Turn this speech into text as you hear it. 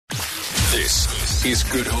This is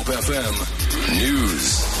Good Hope FM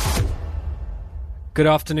News. Good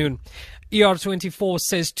afternoon. ER24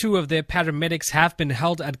 says two of their paramedics have been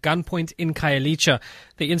held at gunpoint in Khayelitsha.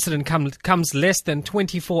 The incident comes less than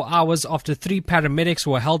 24 hours after three paramedics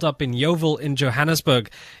were held up in Yeoville in Johannesburg.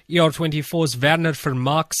 ER24's Werner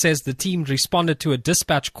Vermaak says the team responded to a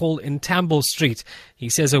dispatch call in Tamble Street. He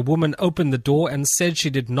says a woman opened the door and said she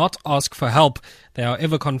did not ask for help. They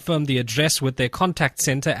however confirmed the address with their contact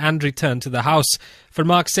center and returned to the house.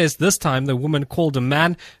 Vermaak says this time the woman called a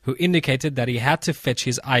man who indicated that he had to fetch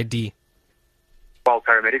his ID. While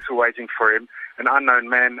paramedics were waiting for him, an unknown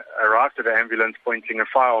man arrived at the ambulance pointing a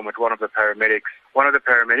firearm at one of the paramedics. One of the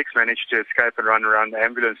paramedics managed to escape and run around the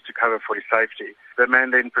ambulance to cover for his safety. The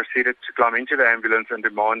man then proceeded to climb into the ambulance and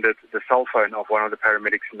demanded the cell phone of one of the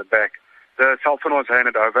paramedics in the back. The cell phone was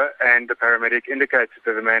handed over and the paramedic indicated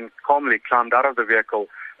that the man calmly climbed out of the vehicle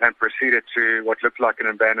and proceeded to what looked like an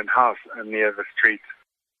abandoned house near the street.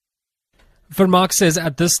 Vermaak says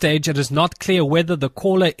at this stage it is not clear whether the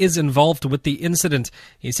caller is involved with the incident.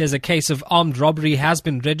 He says a case of armed robbery has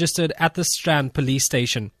been registered at the Strand police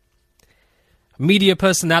station. Media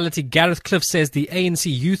personality Gareth Cliff says the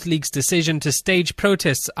ANC Youth League's decision to stage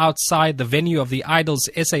protests outside the venue of the Idols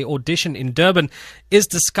SA audition in Durban is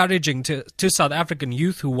discouraging to South African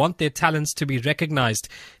youth who want their talents to be recognised.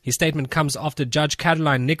 His statement comes after Judge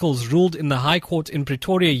Caroline Nichols ruled in the High Court in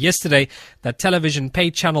Pretoria yesterday that television pay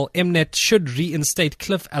channel Mnet should reinstate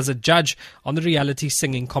Cliff as a judge on the reality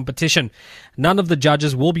singing competition. None of the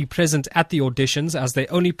judges will be present at the auditions as they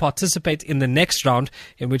only participate in the next round,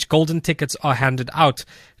 in which golden tickets are handed out.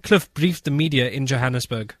 Cliff briefed the media in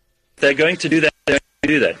Johannesburg. They're going to do that.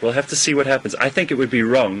 We'll have to see what happens. I think it would be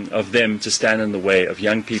wrong of them to stand in the way of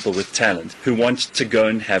young people with talent who want to go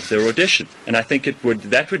and have their audition. And I think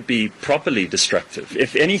that would be properly destructive.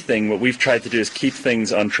 If anything, what we've tried to do is keep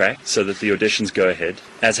things on track so that the auditions go ahead,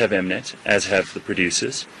 as have Mnet, as have the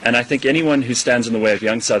producers. And I think anyone who stands in the way of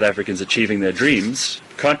young South Africans achieving their dreams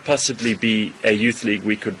can't possibly be a youth league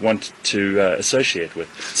we could want to associate with.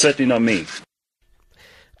 Certainly not me.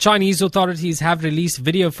 Chinese authorities have released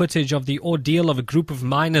video footage of the ordeal of a group of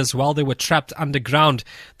miners while they were trapped underground.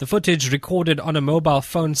 The footage, recorded on a mobile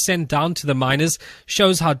phone sent down to the miners,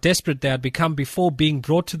 shows how desperate they had become before being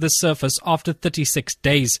brought to the surface after 36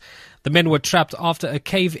 days. The men were trapped after a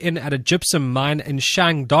cave-in at a gypsum mine in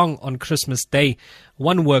Shandong on Christmas Day.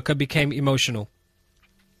 One worker became emotional.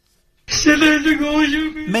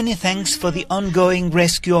 Many thanks for the ongoing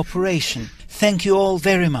rescue operation. Thank you all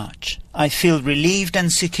very much. I feel relieved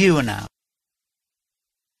and secure now.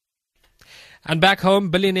 And back home,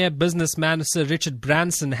 billionaire businessman Sir Richard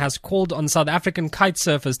Branson has called on South African kite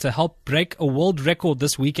surfers to help break a world record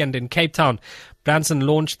this weekend in Cape Town. Branson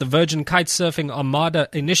launched the Virgin Kitesurfing Armada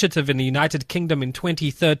initiative in the United Kingdom in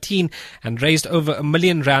 2013 and raised over R1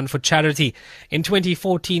 million for charity. In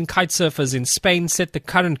 2014, kitesurfers in Spain set the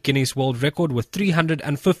current Guinness World Record with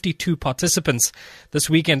 352 participants. This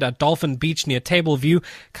weekend at Dolphin Beach near Tableview,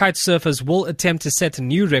 kitesurfers will attempt to set a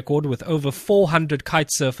new record with over 400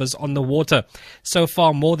 kitesurfers on the water. So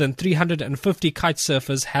far, more than 350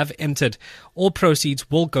 kitesurfers have entered. All proceeds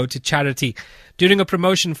will go to charity. During a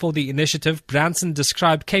promotion for the initiative, Branson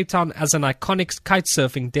described Cape Town as an iconic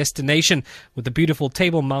kitesurfing destination with the beautiful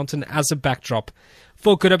Table Mountain as a backdrop.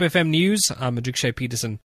 For Good Hope FM News, I'm Madrikshay Peterson.